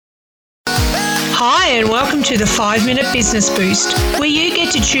Hi and welcome to the 5-Minute Business Boost, where you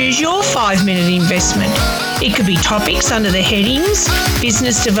get to choose your 5-minute investment. It could be topics under the headings,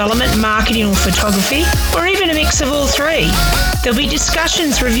 business development, marketing or photography, or even a mix of all three. There'll be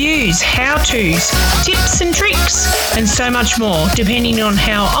discussions, reviews, how-tos, tips and tricks, and so much more, depending on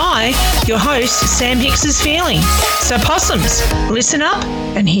how I, your host, Sam Hicks, is feeling. So possums, listen up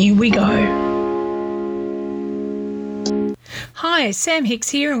and here we go. Hi, Sam Hicks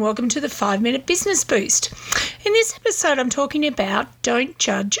here and welcome to the 5-Minute Business Boost. In this episode, I'm talking about don't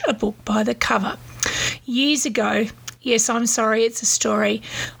judge a book by the cover. Years ago, yes, I'm sorry, it's a story,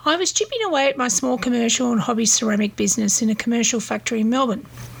 I was chipping away at my small commercial and hobby ceramic business in a commercial factory in Melbourne.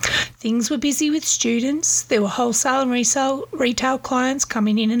 Things were busy with students, there were wholesale and retail clients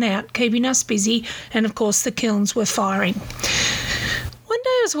coming in and out, keeping us busy, and of course the kilns were firing. One day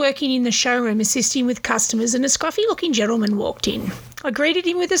I was working in the showroom assisting with customers and a scruffy-looking gentleman walked in. I greeted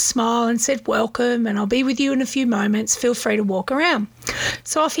him with a smile and said, "Welcome, and I'll be with you in a few moments. Feel free to walk around."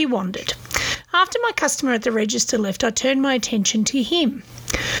 So off he wandered. After my customer at the register left, I turned my attention to him.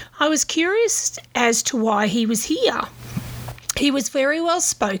 I was curious as to why he was here. He was very well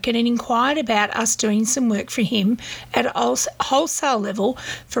spoken and inquired about us doing some work for him at a wholesale level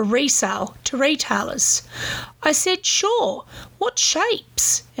for resale to retailers. I said, "Sure, what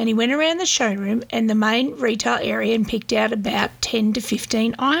shapes?" And he went around the showroom and the main retail area and picked out about 10 to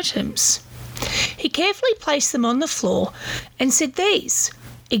 15 items. He carefully placed them on the floor and said, "These,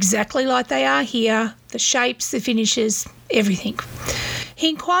 exactly like they are here, the shapes, the finishes, everything." He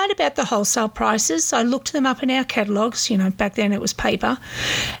inquired about the wholesale prices. I looked them up in our catalogues, back then it was paper,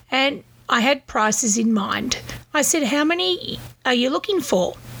 and I had prices in mind. I said, "How many are you looking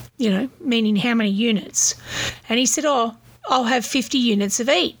for?" Meaning how many units. And he said, "Oh, I'll have 50 units of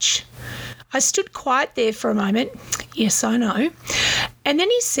each." I stood quiet there for a moment. Yes, I know. And then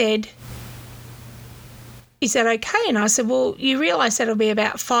he said, "Is that okay?" And I said, "Well, you realise that'll be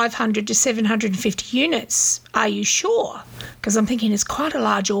about 500 to 750 units. Are you sure?" Because I'm thinking it's quite a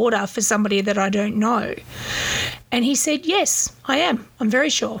large order for somebody that I don't know. And he said, "Yes, I am. I'm very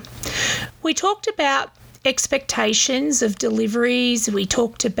sure." We talked about expectations of deliveries. We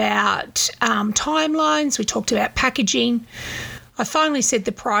talked about timelines. We talked about packaging. I finally said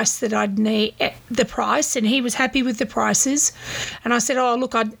the price that I'd need, and he was happy with the prices. And I said, "Oh,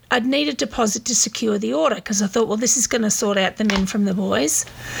 look, I'd need a deposit to secure the order," because I thought, well, this is going to sort out the men from the boys.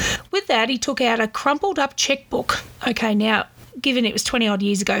 With that, he took out a crumpled up checkbook. Okay, now, given it was 20-odd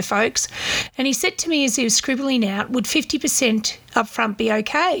years ago, folks, and he said to me as he was scribbling out, "Would 50% up front be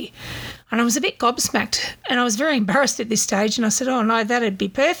okay?" And I was a bit gobsmacked and I was very embarrassed at this stage and I said, "Oh no, that'd be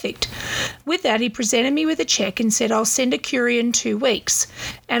perfect." With that, he presented me with a cheque and said, "I'll send a courier in 2 weeks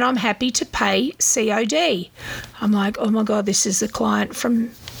and I'm happy to pay COD. I'm like, oh my God, this is a client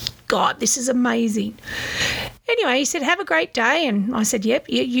from God, this is amazing. Anyway, he said, "Have a great day." And I said, "Yep,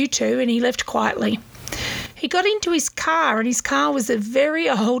 yeah, you too." And he left quietly. He got into his car and his car was a very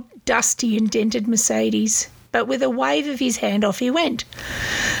old, dusty and dented Mercedes, but with a wave of his hand off he went.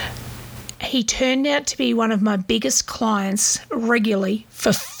 He turned out to be one of my biggest clients regularly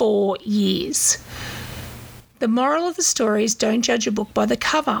for 4 years. The moral of the story is don't judge a book by the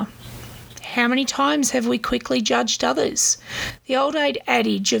cover. How many times have we quickly judged others? The old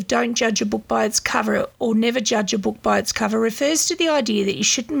adage of don't judge a book by its cover or never judge a book by its cover refers to the idea that you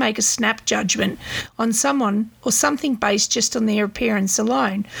shouldn't make a snap judgment on someone or something based just on their appearance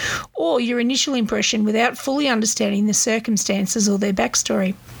alone or your initial impression without fully understanding the circumstances or their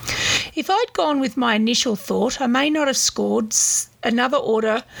backstory. If I'd gone with my initial thought, I may not have scored another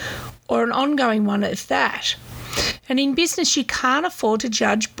order or an ongoing one of that. And in business, you can't afford to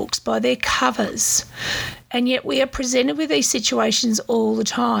judge books by their covers. And yet we are presented with these situations all the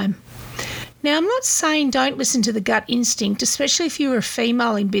time. Now, I'm not saying don't listen to the gut instinct, especially if you're a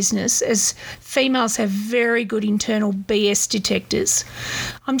female in business, as females have very good internal BS detectors.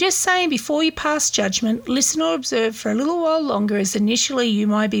 I'm just saying before you pass judgment, listen or observe for a little while longer, as initially you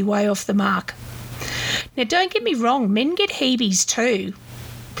might be way off the mark. Now, don't get me wrong, men get heebies too.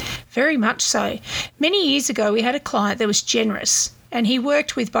 Very much so. Many years ago, we had a client that was generous and he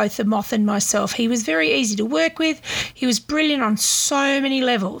worked with both the Moth and myself. He was very easy to work with. He was brilliant on so many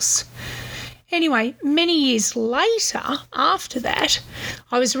levels. Anyway, many years later, after that,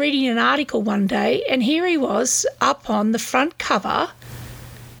 I was reading an article one day and here he was up on the front cover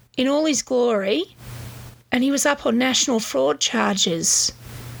in all his glory and he was up on national fraud charges.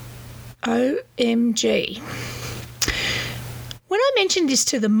 OMG. When I mentioned this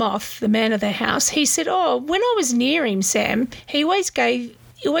to the Moth, the man of the house, he said, "Oh, when I was near him, Sam, he always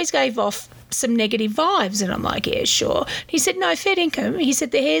gave off some negative vibes. And I'm like, yeah, sure. He said, no, fair income. He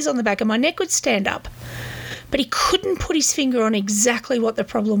said, the hairs on the back of my neck would stand up. But he couldn't put his finger on exactly what the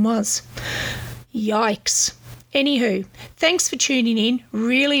problem was. Yikes. Anywho, thanks for tuning in.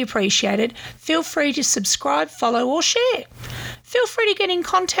 Really appreciate it. Feel free to subscribe, follow or share. Feel free to get in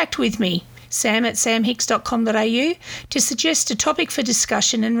contact with me, sam@samhicks.com.au, to suggest a topic for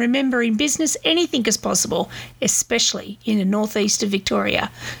discussion. And remember, in business, anything is possible, especially in the northeast of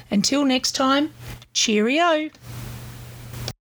Victoria. Until next time, cheerio.